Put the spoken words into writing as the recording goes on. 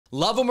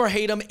Love him or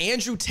hate him,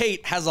 Andrew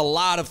Tate has a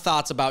lot of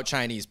thoughts about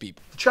Chinese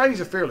people. The Chinese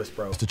are fearless,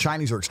 bro. The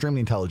Chinese are extremely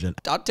intelligent.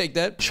 I'll take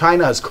that.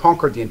 China has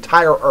conquered the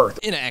entire earth.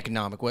 In an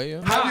economic way,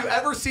 yeah. Have you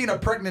ever seen a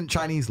pregnant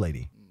Chinese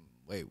lady?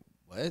 Wait,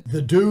 what?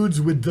 The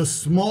dudes with the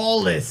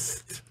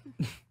smallest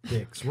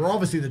dicks. We're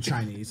obviously the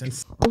Chinese.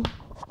 And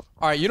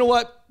All right, you know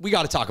what? We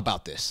got to talk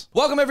about this.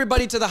 Welcome,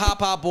 everybody, to the Hop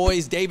Hop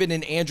Boys. David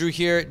and Andrew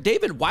here.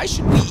 David, why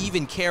should we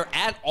even care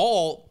at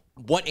all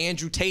what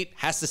Andrew Tate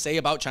has to say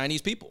about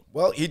Chinese people?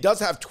 Well, he does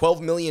have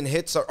 12 million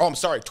hits, or,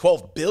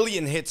 12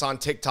 billion hits on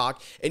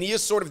TikTok, and he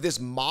is sort of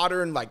this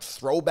modern, like,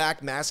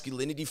 throwback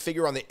masculinity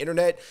figure on the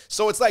internet.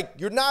 So it's like,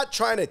 you're not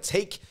trying to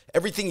take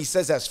everything he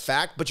says as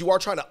fact, but you are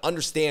trying to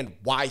understand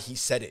why he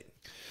said it.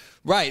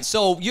 Right.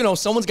 So, you know,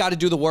 someone's got to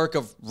do the work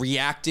of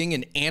reacting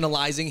and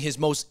analyzing his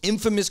most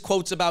infamous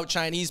quotes about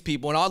Chinese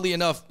people. And oddly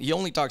enough, he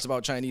only talks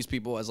about Chinese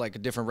people as like a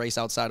different race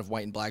outside of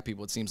white and black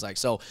people, it seems like.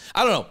 So,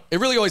 I don't know.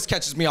 It really always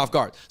catches me off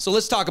guard. So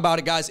let's talk about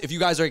it, guys. If you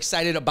guys are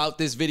excited about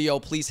this video,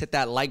 please hit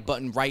that like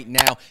button right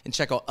now and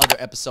check out other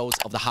episodes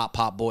of the Hop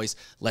Hop Boys.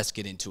 Let's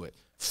get into it.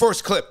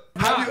 First clip.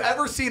 Have you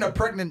ever seen a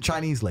pregnant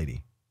Chinese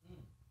lady?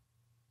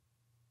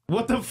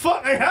 what the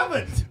fuck? I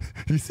haven't.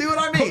 You see what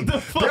I mean? What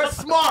the fuck? They're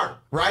smart,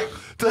 right?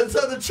 So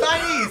the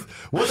Chinese,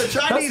 what the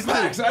Chinese do,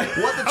 what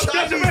the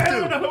Chinese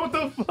do. What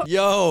the fuck?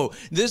 Yo,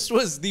 this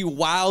was the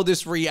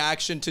wildest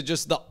reaction to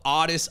just the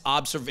oddest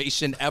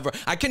observation ever.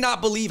 I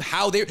cannot believe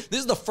how this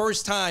is the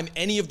first time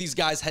any of these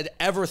guys had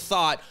ever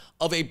thought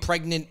of a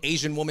pregnant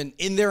Asian woman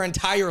in their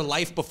entire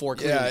life before.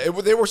 Clearly.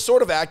 Yeah, they were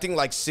sort of acting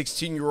like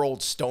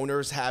 16-year-old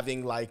stoners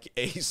having like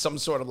some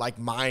sort of like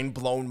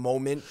mind-blown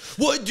moment.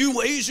 What,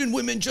 do Asian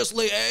women just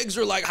lay eggs,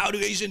 or like how do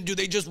they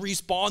just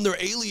respawn? They're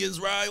aliens,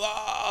 right?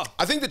 Ah.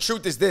 I think the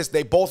truth is this: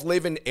 they both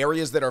live in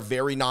areas that are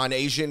very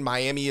non-Asian.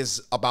 Miami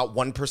is about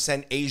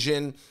 1%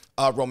 Asian.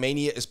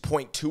 Romania is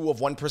 0.2 of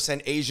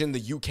 1% Asian.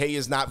 The UK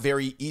is not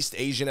very East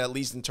Asian, at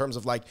least in terms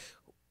of like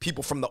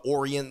people from the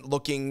Orient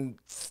looking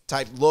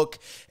type look.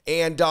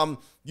 And,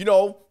 you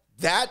know,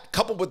 that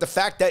coupled with the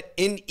fact that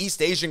in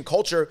East Asian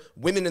culture,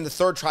 women in the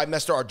third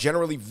trimester are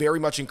generally very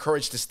much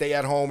encouraged to stay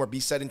at home or be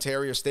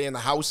sedentary or stay in the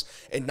house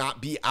and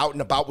not be out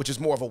and about, which is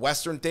more of a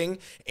Western thing.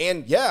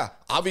 And yeah,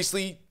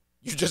 obviously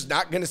you're just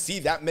not going to see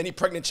that many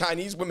pregnant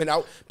Chinese women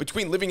out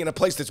between living in a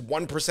place that's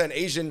 1%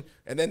 Asian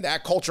and then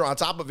that culture on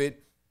top of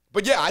it.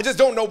 But yeah, I just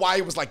don't know why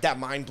it was like that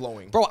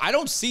mind-blowing. Bro, I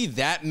don't see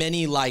that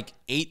many like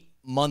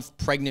 8-month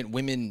pregnant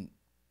women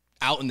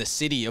out in the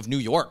city of New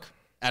York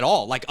at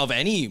all, like of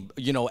any,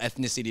 you know,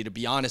 ethnicity, to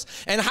be honest.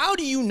 And how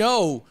do you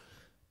know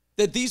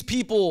that these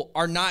people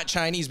are not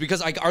Chinese?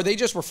 Because like, are they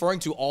just referring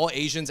to all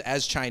Asians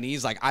as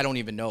Chinese? Like, I don't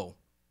even know.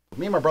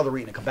 Me and my brother were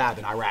eating a kebab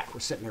in Iraq.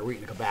 We're sitting there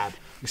eating a kebab.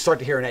 We start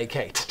to hear an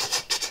AK.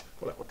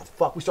 What the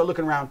fuck? We start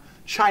looking around.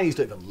 Chinese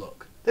don't even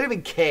look. They don't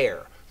even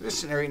care. They're just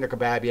sitting there eating their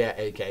kebab. Yeah,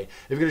 AK. If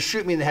you're going to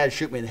shoot me in the head,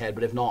 shoot me in the head.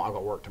 But if not, I'll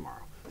go work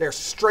tomorrow. They're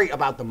straight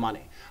about the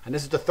money. And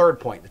this is the third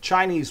point. The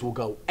Chinese will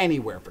go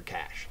anywhere for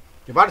cash.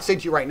 If I were to say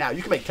to you right now,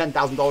 you can make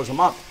 $10,000 a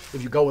month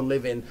if you go and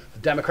live in the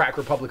Democratic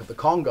Republic of the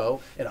Congo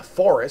in a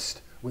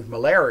forest with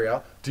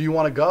malaria. Do you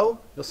want to go?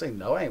 You'll say,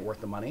 no, it ain't worth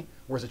the money.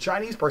 Whereas a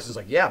Chinese person's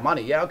like, yeah,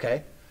 money. Yeah,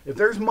 okay. If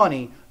there's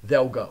money,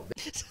 they'll go.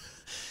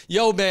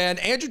 Yo, man,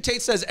 Andrew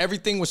Tate says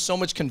everything with so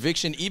much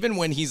conviction, even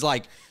when he's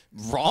like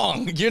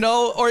wrong, you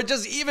know, or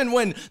just even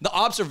when the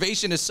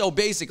observation is so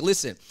basic.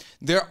 Listen,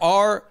 there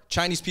are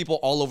Chinese people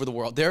all over the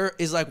world. There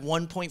is like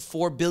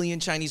 1.4 billion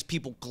Chinese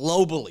people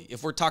globally,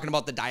 if we're talking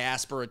about the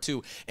diaspora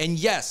too. And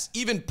yes,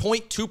 even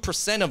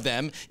 0.2% of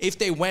them, if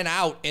they went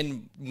out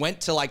and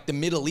went to like the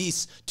Middle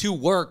East to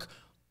work,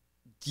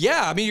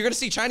 yeah, I mean, you're going to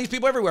see Chinese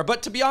people everywhere.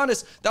 But to be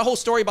honest, that whole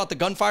story about the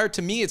gunfire,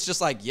 to me, it's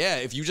just like, yeah,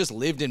 if you just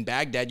lived in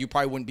Baghdad, you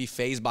probably wouldn't be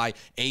fazed by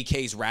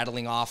AKs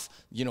rattling off,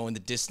 you know, in the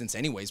distance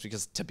anyways,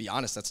 because to be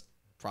honest, that's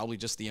probably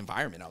just the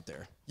environment out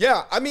there.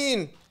 Yeah, I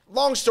mean,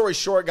 long story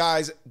short,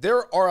 guys,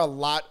 there are a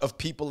lot of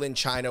people in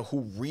China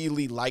who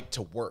really like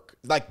to work.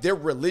 Like, their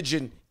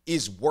religion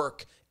is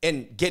work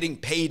and getting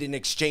paid in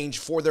exchange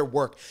for their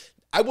work.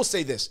 I will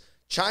say this.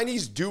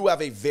 Chinese do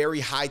have a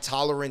very high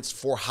tolerance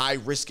for high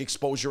risk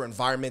exposure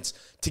environments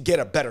to get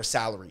a better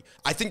salary.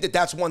 I think that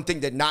that's one thing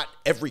that not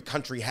every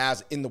country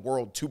has in the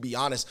world, to be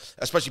honest,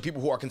 especially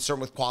people who are concerned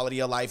with quality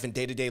of life and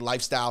day-to-day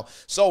lifestyle.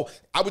 So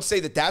I would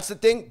say that that's the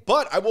thing.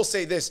 But I will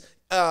say this,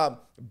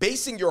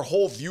 basing your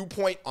whole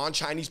viewpoint on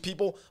Chinese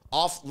people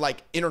off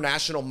like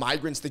international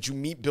migrants that you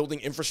meet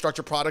building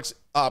infrastructure projects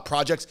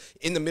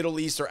in the Middle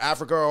East or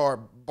Africa or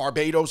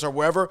Barbados or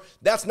wherever,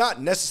 that's not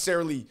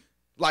necessarily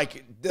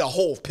like the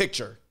whole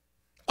picture.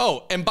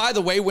 Oh, and by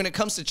the way, when it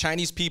comes to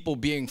Chinese people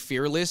being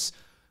fearless,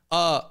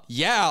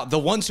 yeah, the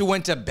ones who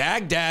went to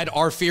Baghdad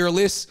are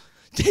fearless.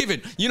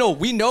 David, you know,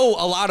 we know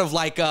a lot of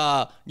like,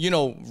 you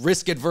know,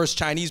 risk-adverse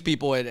Chinese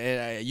people,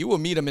 and you will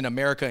meet them in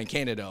America and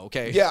Canada,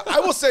 okay? Yeah, I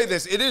will say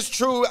this. It is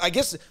true. I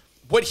guess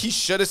what he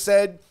should have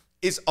said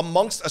is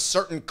amongst a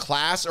certain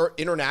class or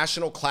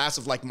international class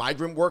of like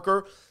migrant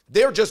worker,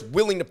 they're just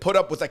willing to put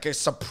up with like a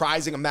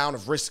surprising amount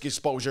of risk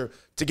exposure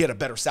to get a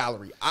better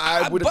salary.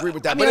 I would agree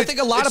with that. I mean, but I think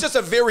a lot it's just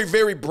a very,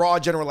 very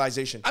broad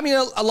generalization. I mean,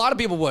 a lot of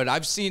people would.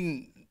 I've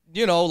seen,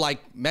 you know,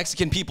 like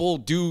Mexican people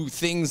do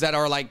things that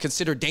are like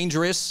considered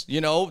dangerous. You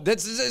know,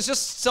 it's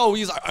just so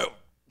he's like, oh,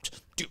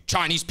 dude,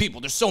 Chinese people.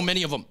 There's so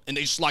many of them, and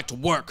they just like to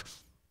work.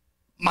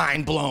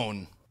 Mind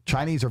blown.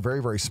 Chinese are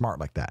very, very smart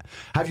like that.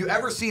 Have you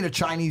ever seen a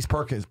Chinese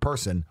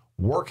person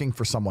working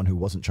for someone who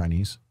wasn't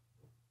Chinese?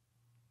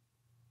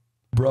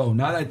 Bro,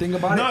 now that I think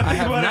about it, I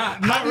have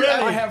not. Not really.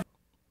 I have.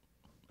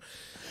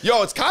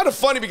 Yo, it's kind of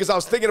funny because I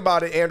was thinking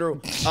about it,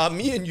 Andrew.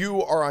 Me and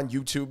you are on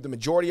YouTube. The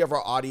majority of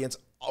our audience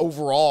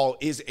overall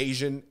is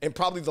Asian, and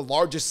probably the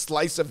largest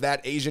slice of that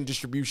Asian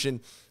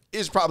distribution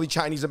is probably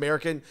Chinese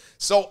American.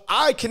 So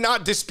I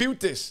cannot dispute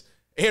this.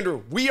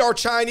 Andrew, we are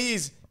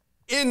Chinese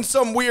in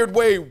some weird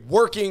way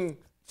working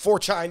for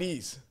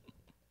Chinese.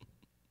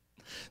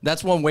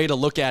 That's one way to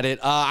look at it.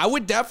 I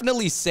would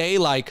definitely say,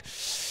 like,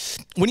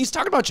 when he's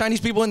talking about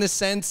Chinese people in this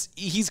sense,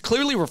 he's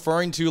clearly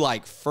referring to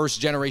like first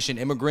generation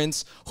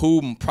immigrants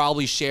who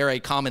probably share a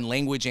common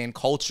language and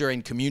culture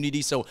and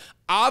community. So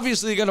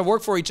obviously they're going to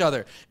work for each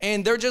other.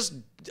 And they're just,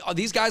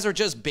 these guys are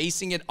just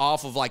basing it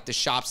off of like the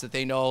shops that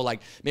they know,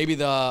 like maybe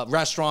the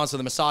restaurants or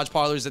the massage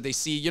parlors that they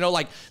see, you know,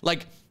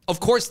 like of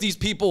course these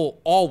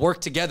people all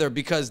work together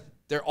because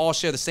they all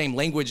share the same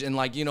language and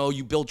like, you know,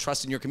 you build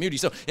trust in your community.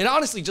 So it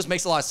honestly just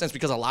makes a lot of sense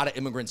because a lot of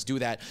immigrants do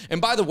that.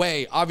 And by the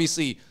way,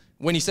 obviously,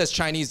 when he says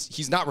Chinese,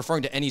 he's not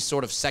referring to any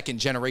sort of second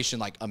generation,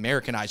 like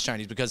Americanized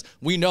Chinese, because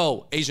we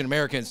know Asian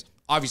Americans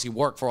obviously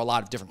work for a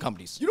lot of different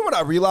companies. You know what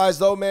I realized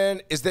though,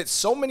 man, is that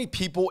so many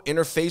people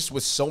interface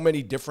with so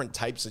many different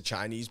types of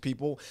Chinese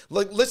people.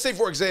 Like, let's say,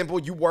 for example,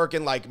 you work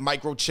in like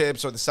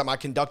microchips or the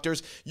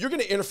semiconductors. You're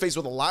going to interface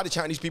with a lot of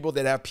Chinese people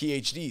that have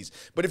PhDs.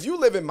 But if you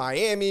live in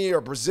Miami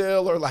or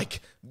Brazil or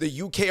like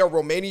the UK or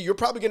Romania, you're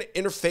probably going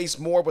to interface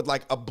more with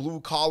like a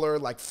blue collar,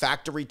 like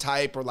factory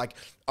type or like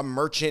a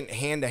merchant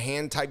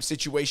hand-to-hand type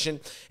situation.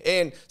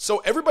 And so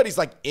everybody's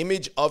like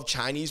image of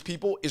Chinese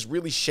people is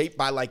really shaped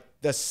by like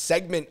the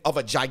segment of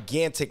a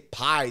gigantic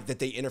pie that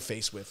they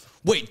interface with.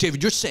 Wait,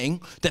 David, you're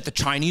saying that the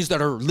Chinese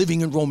that are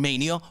living in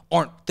Romania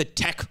aren't the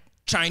tech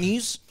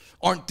Chinese?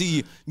 Aren't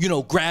the, you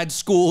know, grad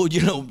school,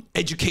 you know,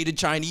 educated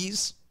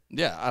Chinese?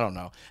 Yeah, I don't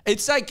know.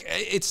 It's like,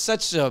 it's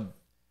such a...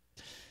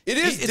 It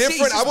is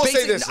different. I will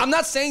say this. I'm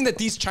not saying that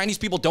these Chinese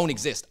people don't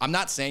exist. I'm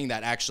not saying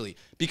that actually,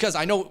 because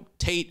I know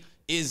Tate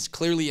is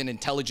clearly an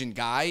intelligent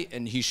guy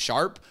and he's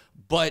sharp,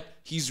 but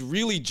he's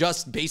really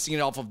just basing it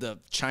off of the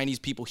Chinese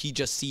people he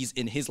just sees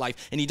in his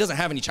life, and he doesn't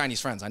have any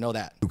Chinese friends. I know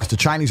that. Because the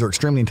Chinese are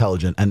extremely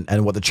intelligent,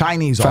 and what the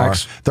Chinese are,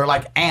 they're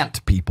like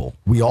ant people.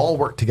 We all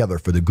work together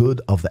for the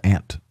good of the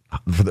ant.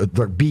 For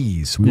the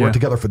bees, we work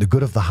together for the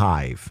good of the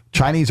hive.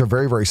 Chinese are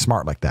very, very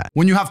smart like that.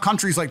 When you have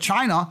countries like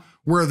China,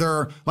 where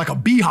they're like a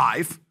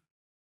beehive,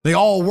 they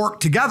all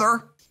work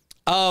together.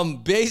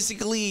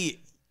 Basically,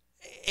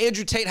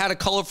 Andrew Tate had a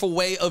colorful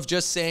way of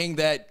just saying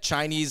that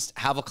Chinese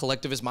have a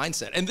collectivist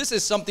mindset. And this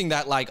is something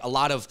that like a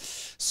lot of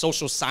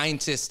social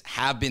scientists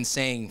have been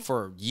saying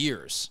for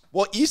years.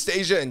 Well, East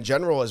Asia in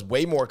general is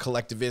way more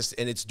collectivist,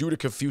 and it's due to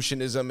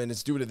Confucianism, and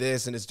it's due to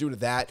this, and it's due to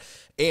that.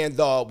 And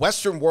the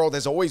Western world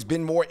has always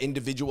been more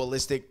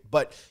individualistic.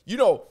 But, you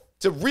know,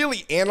 to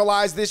really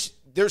analyze this,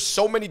 there's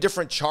so many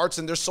different charts,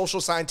 and there's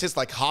social scientists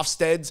like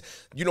Hofstede's,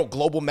 you know,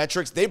 global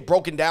metrics. They've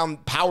broken down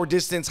power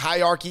distance,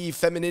 hierarchy,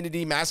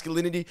 femininity,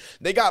 masculinity.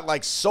 They got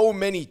like so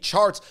many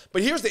charts.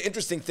 But here's the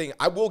interesting thing.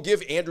 I will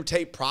give Andrew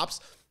Tate props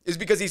is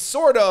because he's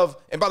sort of,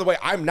 and by the way,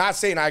 I'm not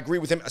saying I agree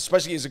with him,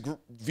 especially his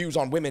views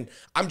on women.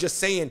 I'm just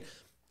saying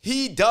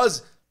he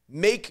does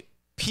make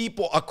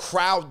people, a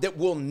crowd that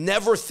will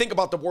never think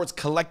about the words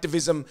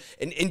collectivism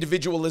and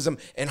individualism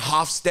and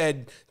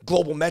Hofstede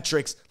global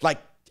metrics, like,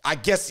 I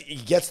guess he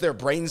gets their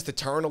brains to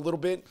turn a little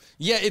bit.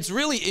 Yeah, it's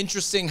really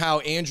interesting how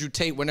Andrew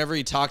Tate, whenever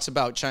he talks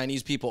about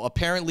Chinese people,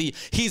 apparently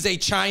he's a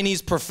Chinese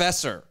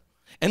professor.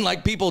 And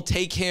like people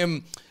take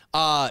him,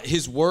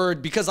 his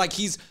word, because like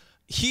his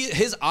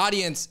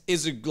audience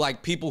is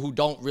like people who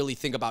don't really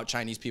think about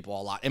Chinese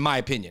people a lot, in my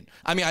opinion.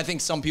 I mean, I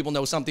think some people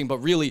know something, but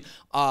really,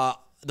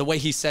 the way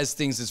he says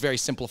things is very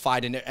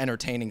simplified and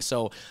entertaining.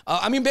 So,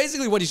 I mean,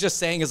 basically what he's just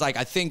saying is like,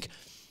 I think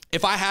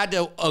if I had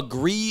to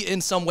agree in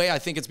some way, I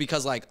think it's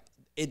because like,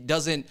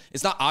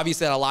 it's not obvious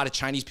that a lot of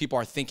Chinese people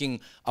are thinking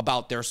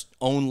about their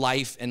own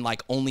life and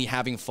like only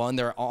having fun.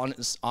 They're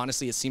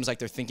honestly, it seems like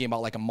they're thinking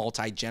about like a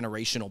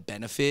multi-generational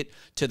benefit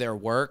to their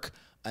work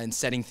and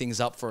setting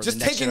things up for just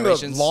the next taking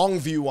generations. the long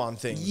view on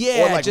things.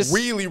 Yeah. Or like just,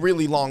 really,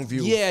 really long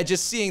view. Yeah,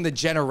 just seeing the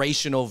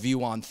generational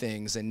view on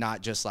things and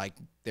not just like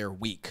they're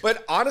weak.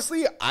 But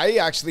honestly, I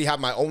actually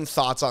have my own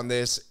thoughts on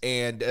this,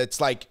 and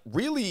it's like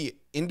really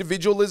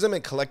individualism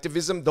and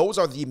collectivism, those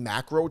are the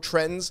macro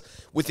trends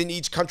within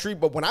each country.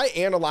 But when I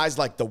analyze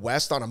like the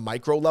West on a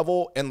micro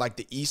level and like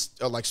the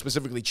East, or like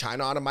specifically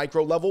China on a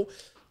micro level,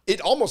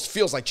 it almost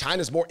feels like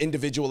China's more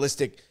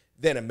individualistic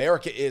than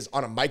America is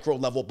on a micro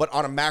level, but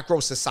on a macro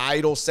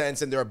societal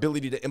sense and their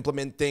ability to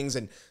implement things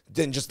and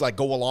then just like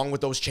go along with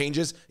those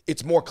changes,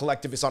 it's more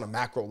collectivist on a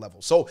macro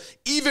level. So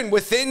even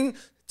within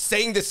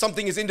saying that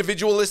something is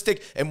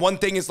individualistic and one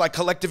thing is like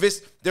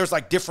collectivist, there's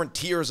like different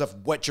tiers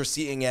of what you're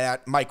seeing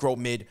at micro,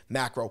 mid,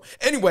 macro.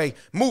 Anyway,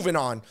 moving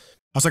on. I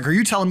was like, are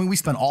you telling me we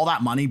spent all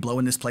that money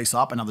blowing this place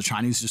up and now the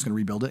Chinese are just going to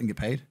rebuild it and get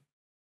paid?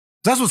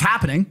 That's what's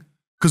happening.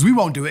 Because we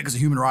won't do it because of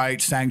human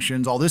rights,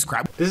 sanctions, all this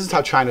crap. This is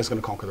how China is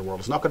going to conquer the world.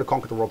 It's not going to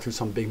conquer the world through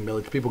some big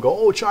military. People go,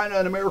 oh, China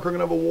and America are going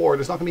to have a war.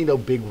 There's not going to be no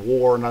big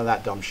war, none of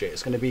that dumb shit.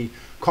 It's going to be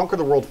conquer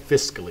the world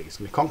fiscally. It's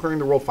going to be conquering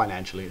the world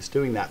financially. It's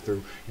doing that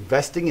through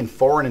investing in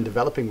foreign and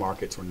developing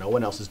markets where no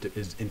one else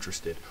is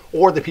interested.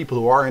 Or the people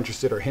who are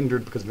interested are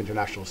hindered because of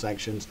international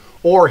sanctions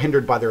or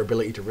hindered by their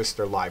ability to risk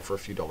their life for a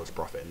few dollars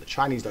profit. And the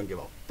Chinese don't give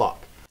a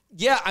fuck.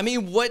 Yeah, I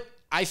mean, what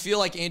I feel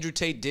like Andrew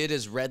Tate did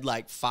is read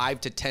like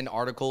 5 to 10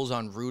 articles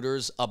on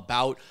Reuters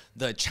about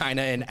the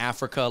China and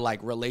Africa like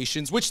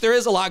relations, which there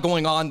is a lot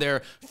going on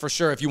there for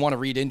sure if you want to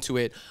read into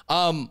it.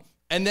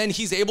 And then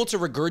he's able to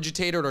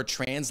regurgitate it or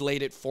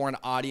translate it for an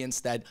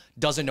audience that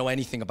doesn't know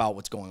anything about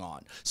what's going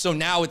on. So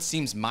now it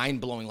seems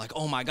mind-blowing, like,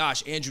 oh my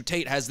gosh, Andrew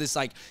Tate has this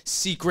like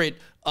secret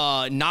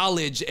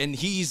knowledge and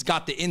he's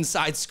got the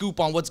inside scoop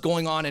on what's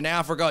going on in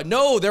Africa.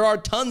 No, there are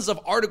tons of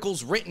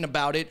articles written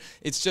about it.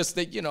 It's just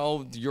that, you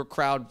know,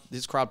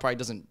 his crowd probably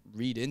doesn't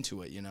read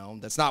into it, you know.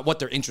 That's not what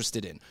they're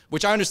interested in,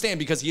 which I understand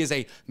because he is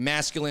a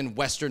masculine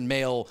Western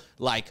male,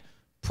 like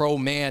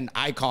pro-man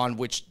icon,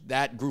 which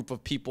that group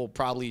of people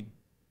probably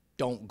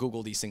don't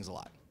Google these things a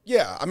lot.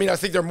 Yeah, I mean, I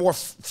think they're more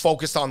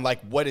focused on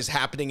like what is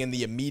happening in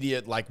the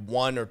immediate like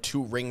 1 or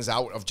 2 rings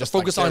out of just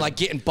focus on like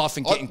getting buff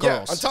and getting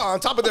girls. On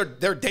top of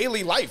their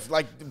daily life,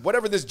 like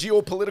whatever this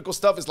geopolitical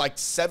stuff is like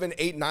 7,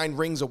 8, 9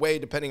 rings away,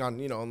 depending on,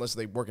 you know, unless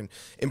they work in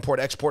import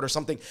export or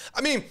something.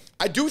 I mean,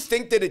 I do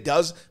think that it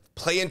does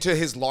play into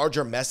his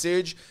larger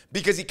message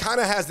because he kind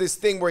of has this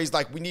thing where he's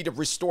like, we need to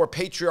restore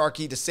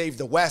patriarchy to save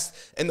the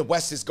West, and the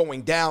West is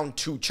going down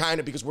to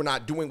China because we're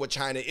not doing what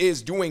China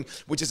is doing,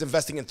 which is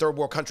investing in third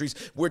world countries.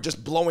 We're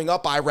just blowing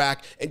up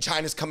Iraq, and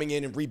China's coming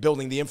in and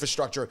rebuilding the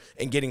infrastructure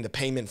and getting the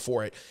payment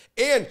for it.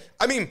 And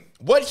I mean,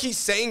 what he's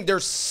saying,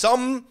 there's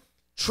some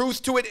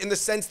truth to it in the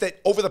sense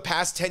that over the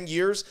past 10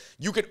 years,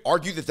 you could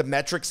argue that the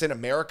metrics in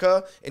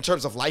America in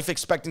terms of life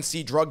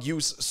expectancy, drug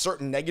use,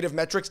 certain negative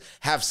metrics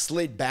have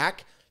slid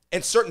back.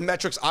 And certain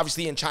metrics,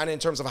 obviously, in China in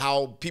terms of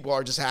how people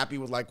are just happy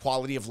with like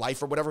quality of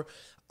life or whatever,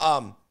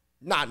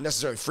 not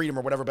necessarily freedom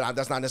or whatever, but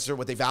that's not necessarily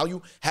what they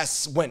value,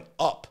 has went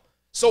up.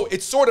 So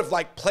it sort of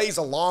like plays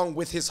along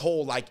with his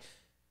whole like,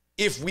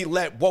 if we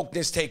let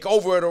wokeness take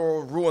over,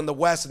 it'll ruin the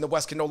West and the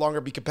West can no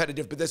longer be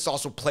competitive. But this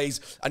also plays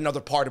another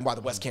part in why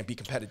the West can't be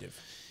competitive.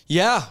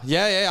 Yeah,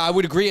 I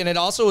would agree. And it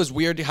also is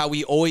weird how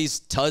he always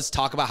does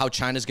talk about how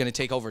China's going to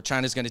take over.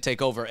 China's going to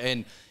take over.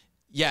 And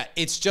yeah,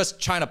 it's just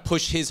trying to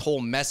push his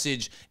whole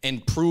message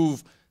and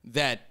prove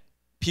that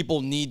people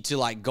need to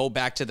like go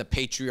back to the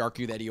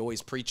patriarchy that he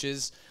always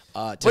preaches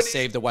to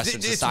save the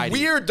Western society.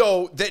 It's weird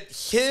though that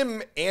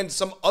him and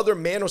some other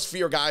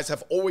manosphere guys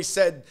have always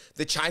said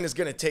that China's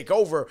going to take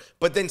over,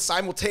 but then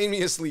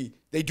simultaneously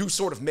they do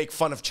sort of make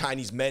fun of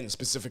Chinese men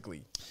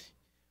specifically.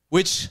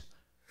 Which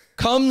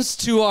comes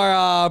to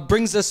our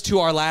brings us to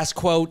our last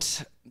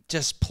quote.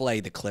 Just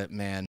play the clip,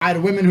 man. I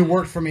had women who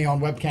worked for me on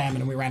webcam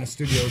and we ran a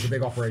studio. It was a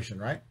big operation,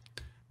 right?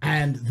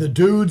 And the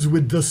dudes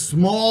with the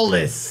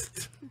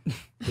smallest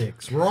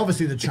dicks were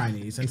obviously the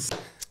Chinese. And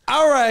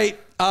all right.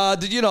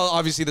 You know,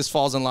 obviously this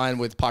falls in line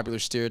with popular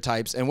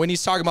stereotypes. And when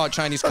he's talking about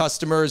Chinese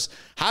customers,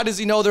 how does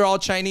he know they're all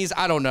Chinese?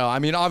 I don't know. I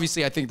mean,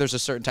 obviously, I think there's a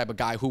certain type of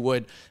guy who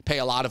would pay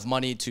a lot of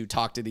money to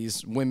talk to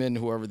these women,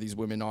 whoever these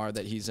women are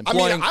that he's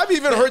employing. I mean, I've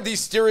even heard these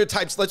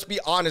stereotypes, let's be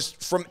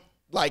honest, from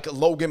like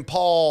Logan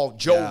Paul,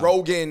 Joe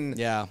Rogan,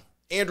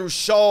 Andrew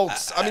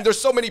Schultz. I mean,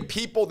 there's so many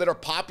people that are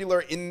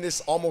popular in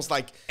this almost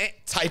like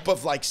type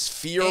of like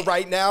sphere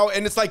right now.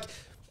 And it's like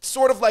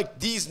sort of like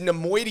these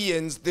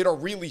Nemoidians that are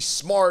really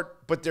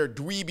smart, but they're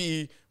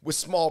dweeby with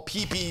small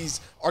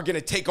peepees are going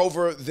to take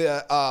over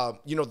the,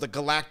 you know, the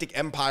galactic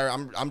empire.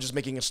 I'm just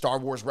making a Star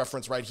Wars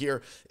reference right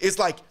here. It's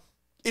like,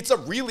 it's a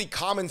really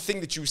common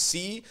thing that you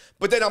see.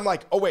 But then I'm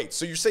like, oh, wait,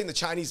 so you're saying the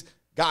Chinese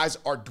guys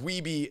are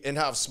dweeby and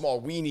have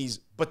small weenies,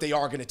 but they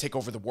are going to take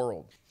over the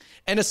world.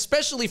 And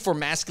especially for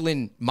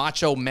masculine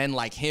macho men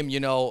like him, you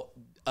know,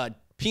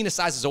 penis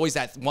size is always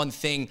that one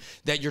thing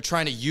that you're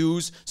trying to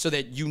use so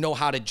that you know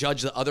how to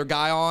judge the other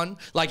guy on.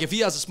 Like if he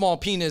has a small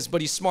penis,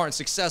 but he's smart and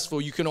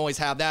successful, you can always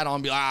have that on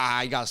and be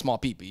like, he got a small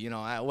peepee, you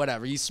know,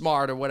 whatever. He's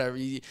smart or whatever.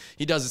 He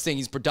does his thing.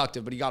 He's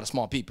productive, but he got a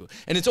small peepee.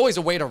 And it's always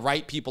a way to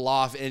write people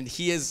off. And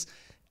he is,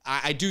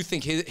 I do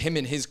think him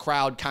and his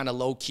crowd kind of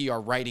low key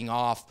are writing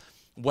off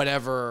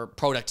whatever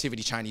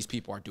productivity Chinese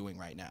people are doing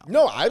right now.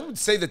 No, I would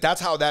say that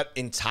that's how that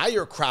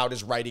entire crowd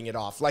is writing it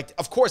off. Like,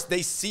 of course,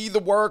 they see the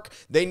work.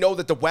 They know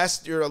that the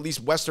West, or at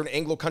least Western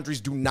Anglo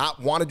countries, do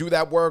not want to do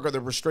that work, or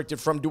they're restricted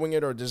from doing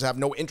it, or just have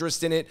no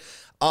interest in it.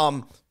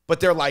 But but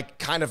they're like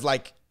kind of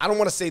like, I don't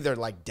want to say they're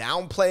like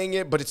downplaying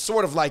it, but it's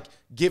sort of like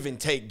give and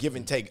take, give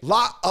and take. A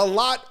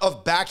lot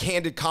of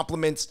backhanded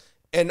compliments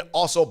and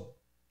also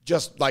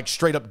just like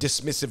straight up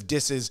dismissive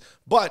disses.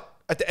 But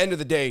at the end of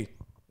the day,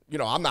 you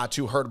know, I'm not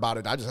too hurt about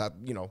it. I just have,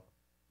 you know,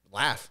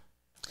 laugh.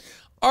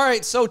 All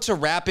right, so to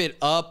wrap it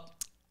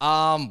up,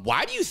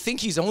 why do you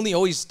think he's only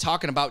always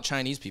talking about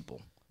Chinese people?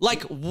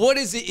 Like, what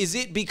is it? Is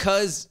it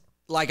because,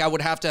 like, I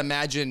would have to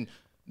imagine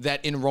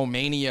that in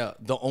Romania,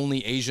 the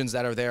only Asians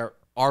that are there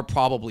are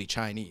probably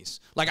Chinese.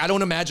 Like, I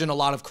don't imagine a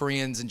lot of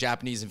Koreans and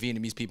Japanese and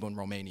Vietnamese people in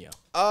Romania.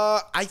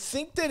 I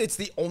think that it's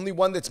the only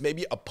one that's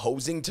maybe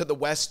opposing to the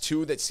West,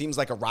 too, that seems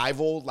like a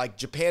rival. Like,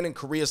 Japan and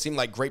Korea seem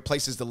like great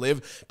places to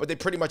live, but they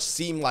pretty much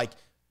seem like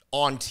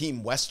on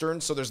Team Western,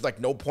 so there's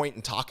like no point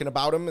in talking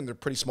about them, and they're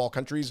pretty small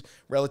countries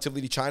relatively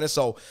to China.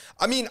 So,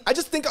 I mean, I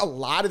just think a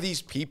lot of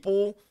these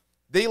people,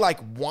 they like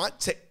want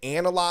to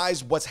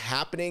analyze what's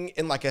happening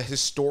in like a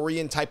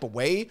historian type of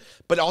way,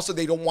 but also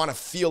they don't want to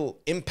feel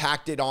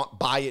impacted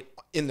by it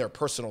in their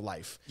personal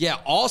life. Yeah,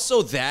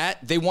 also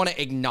that they want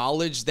to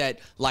acknowledge that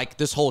like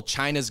this whole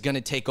China's going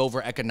to take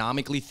over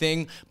economically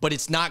thing, but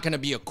it's not going to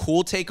be a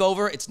cool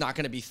takeover. It's not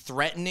going to be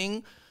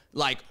threatening.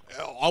 Like,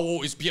 I'll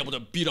always be able to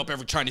beat up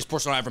every Chinese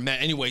person I ever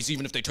met anyways,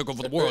 even if they took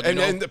over the world.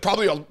 And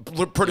probably a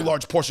pretty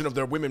large portion of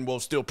their women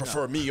will still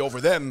prefer me over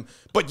them.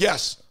 But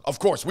yes, of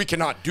course, we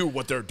cannot do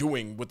what they're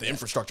doing with the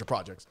infrastructure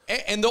projects.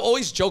 And they'll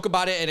always joke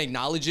about it and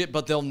acknowledge it,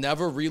 but they'll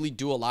never really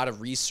do a lot of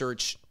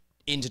research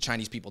into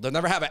Chinese people. They'll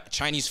never have a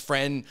Chinese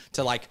friend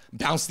to like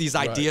bounce these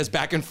ideas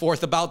back and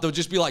forth about. They'll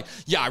just be like,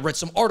 yeah, I read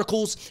some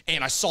articles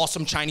and I saw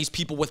some Chinese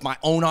people with my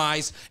own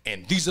eyes,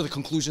 and these are the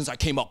conclusions I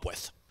came up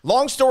with.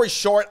 Long story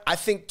short, I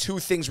think two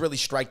things really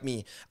strike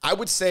me. I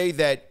would say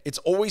that it's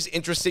always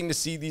interesting to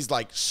see these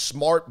like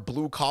smart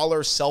blue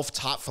collar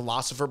self-taught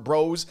philosopher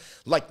bros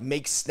like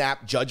make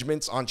snap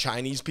judgments on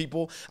Chinese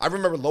people. I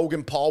remember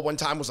Logan Paul one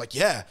time was like,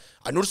 yeah,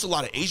 I noticed a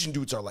lot of Asian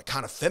dudes are like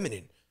kind of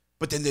feminine,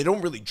 but then they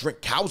don't really drink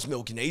cow's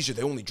milk in Asia.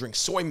 They only drink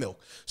soy milk.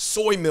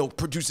 Soy milk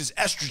produces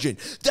estrogen.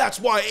 That's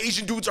why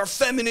Asian dudes are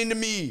feminine to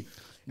me.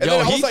 And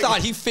yo, he thought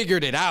he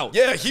figured it out.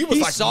 Yeah,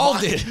 he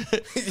solved it.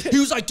 He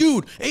was like,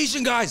 dude,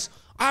 Asian guys,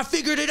 I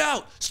figured it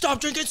out. Stop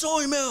drinking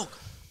soy milk.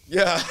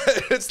 Yeah,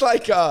 it's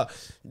like,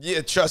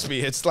 yeah, trust me.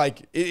 It's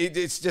like,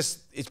 it's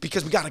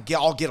because we got to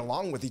all get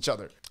along with each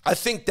other. I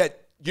think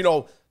that, you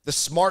know, the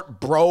smart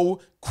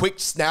bro,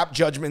 quick snap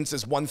judgments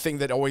is one thing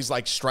that always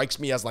like strikes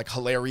me as like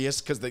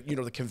hilarious, because the, you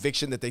know, the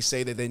conviction that they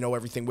say that they know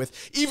everything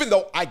with, even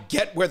though I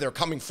get where they're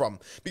coming from,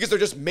 because they're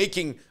just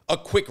making a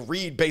quick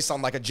read based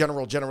on like a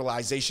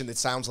generalization that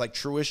sounds like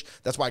true-ish.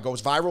 That's why it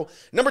goes viral.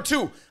 Number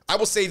two, I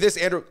will say this,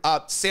 Andrew,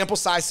 sample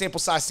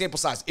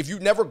size. If you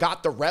never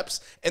got the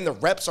reps and the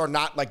reps are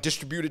not like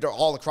distributed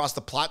all across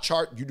the plot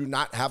chart, you do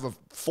not have a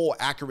full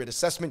accurate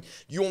assessment.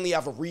 You only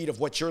have a read of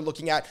what you're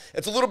looking at.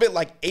 It's a little bit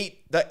like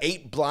the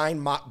eight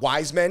blind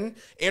wise men,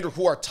 Andrew,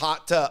 who are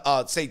taught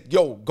to say,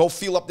 yo, go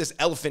feel up this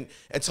elephant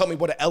and tell me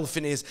what an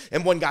elephant is.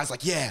 And one guy's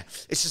like, yeah,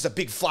 it's just a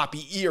big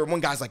floppy ear. And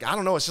one guy's like, I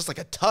don't know, it's just like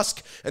a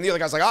tusk. And the other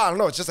guy's like, I don't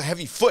know, it's just a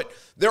heavy foot.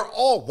 They're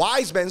all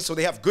wise men, so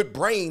they have good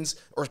brains,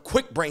 or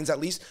quick brains at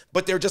least,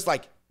 but they're just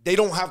like, they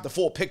don't have the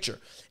full picture.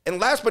 And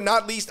last but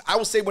not least, I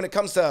will say when it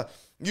comes to,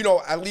 you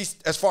know, at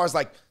least as far as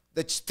like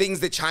the things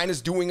that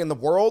China's doing in the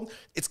world,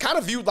 it's kind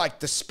of viewed like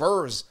the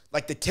Spurs,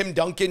 like the Tim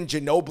Duncan,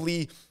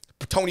 Ginobili,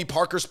 Tony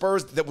Parker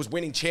Spurs that was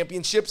winning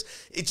championships.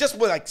 It just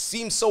would like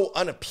seem so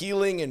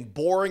unappealing and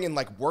boring and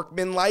like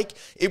workman-like.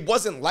 It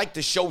wasn't like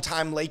the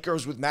Showtime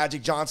Lakers with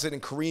Magic Johnson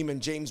and Kareem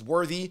and James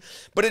Worthy,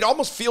 but it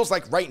almost feels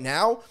like right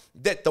now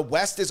that the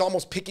West is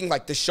almost picking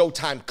like the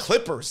Showtime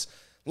Clippers,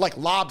 like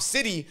Lob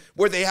City,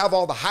 where they have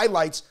all the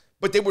highlights,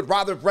 but they would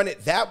rather run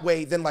it that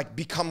way than like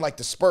become like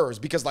the Spurs,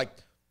 because like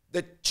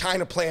the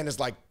China plan is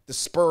like the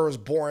Spurs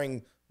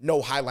boring,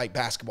 no highlight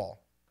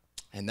basketball.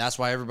 And that's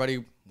why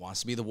everybody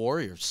wants to be the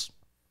Warriors.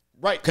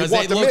 Right. Because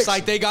it looks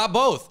like they got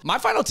both. My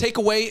final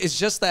takeaway is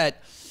just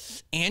that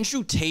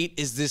Andrew Tate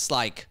is this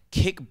like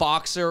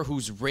kickboxer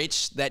who's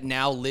rich that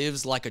now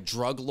lives like a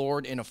drug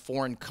lord in a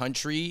foreign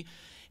country.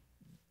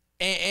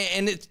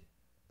 And it's,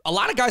 a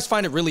lot of guys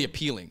find it really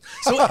appealing.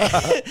 So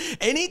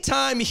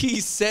anytime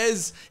he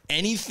says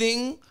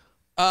anything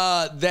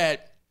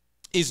that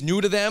is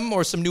new to them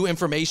or some new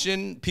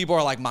information, people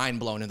are like mind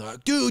blown, and they're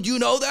like, dude, you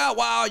know that?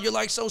 Wow, you're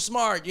like so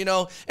smart, you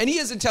know? And he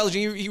is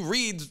intelligent. He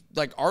reads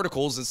like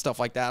articles and stuff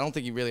like that. I don't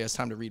think he really has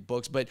time to read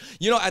books, but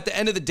you know, at the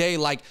end of the day,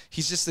 like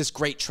he's just this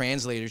great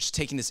translator, just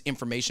taking this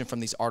information from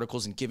these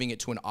articles and giving it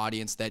to an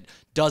audience that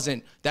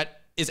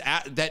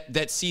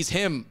sees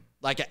him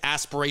like an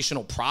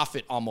aspirational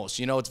prophet almost,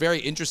 you know? It's very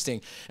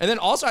interesting. And then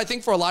also I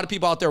think for a lot of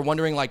people out there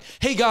wondering like,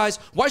 hey guys,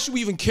 why should we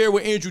even care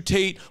what Andrew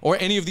Tate or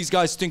any of these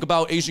guys think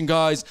about Asian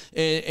guys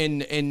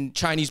and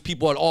Chinese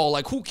people at all?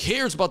 Like, who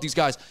cares about these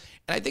guys?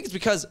 And I think it's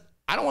because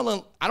I don't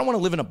want to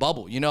live in a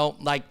bubble, you know?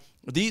 Like,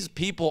 these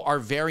people are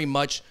very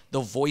much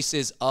the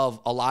voices of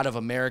a lot of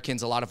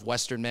Americans, a lot of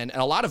Western men,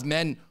 and a lot of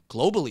men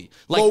globally.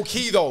 Like, low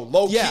key though,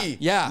 low key.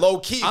 Yeah. Low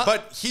key,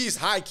 but he's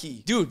high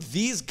key. Dude,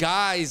 these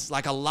guys,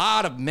 like a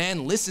lot of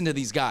men listen to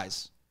these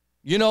guys.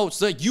 You know,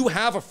 so like you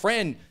have a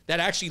friend that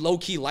actually low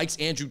key likes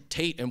Andrew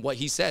Tate and what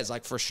he says,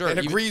 like for sure. And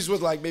agrees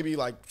with like maybe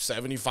like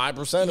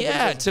 75%.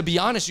 Yeah, to be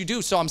honest, you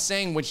do. So I'm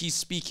saying when he's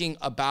speaking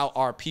about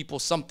our people,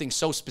 something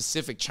so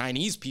specific,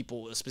 Chinese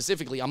people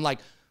specifically, I'm like,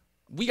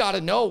 we got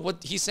to know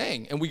what he's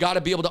saying. And we got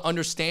to be able to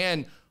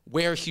understand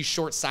where he's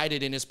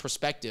short-sighted in his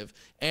perspective.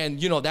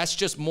 And, you know, that's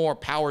just more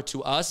power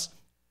to us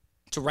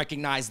to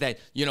recognize that,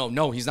 you know,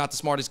 no, he's not the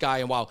smartest guy.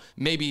 And while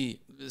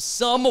maybe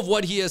some of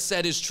what he has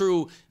said is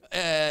true,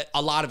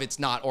 a lot of it's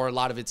not, or a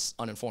lot of it's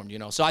uninformed, you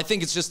know? So I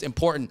think it's just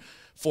important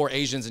for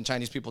Asians and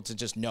Chinese people to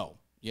just know,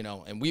 you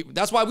know, and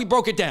that's why we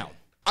broke it down.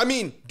 I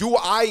mean, do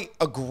I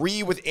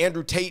agree with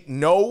Andrew Tate?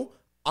 No.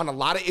 On a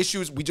lot of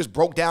issues, we just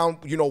broke down,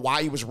 you know,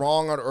 why he was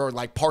wrong or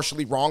like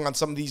partially wrong on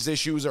some of these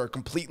issues or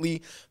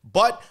completely.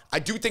 But I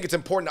do think it's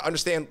important to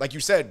understand, like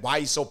you said, why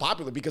he's so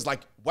popular, because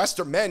like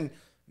Western men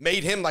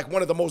made him like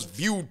one of the most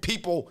viewed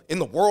people in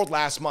the world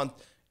last month.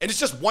 And it's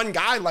just one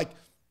guy, like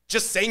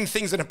just saying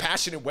things in a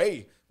passionate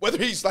way, whether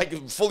he's like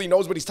fully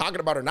knows what he's talking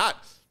about or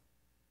not.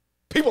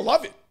 People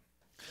love it.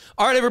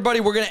 All right, everybody,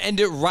 we're going to end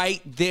it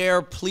right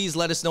there. Please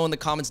let us know in the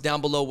comments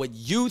down below what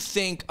you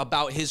think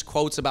about his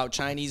quotes about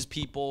Chinese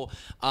people.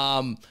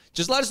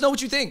 Just let us know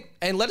what you think,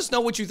 and let us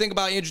know what you think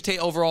about Andrew Tate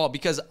overall,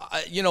 because,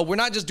 you know, we're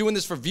not just doing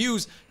this for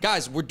views.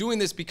 Guys, we're doing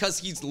this because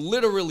he's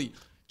literally,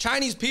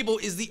 Chinese people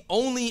is the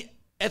only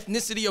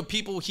ethnicity of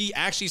people he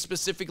actually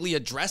specifically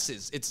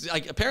addresses. It's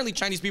like, apparently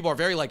Chinese people are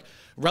very like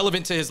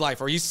relevant to his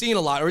life, or he's seen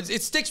a lot, or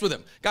it sticks with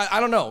him. God, I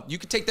don't know. You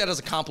could take that as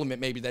a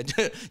compliment maybe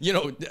that, you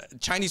know,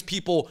 Chinese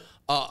people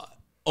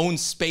own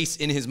space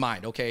in his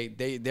mind, okay?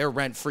 They're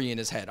rent free in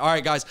his head. All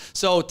right, guys.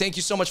 So thank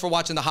you so much for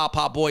watching the Hot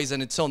Pot Boys,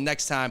 and until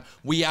next time,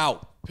 we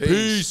out.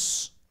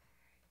 Peace.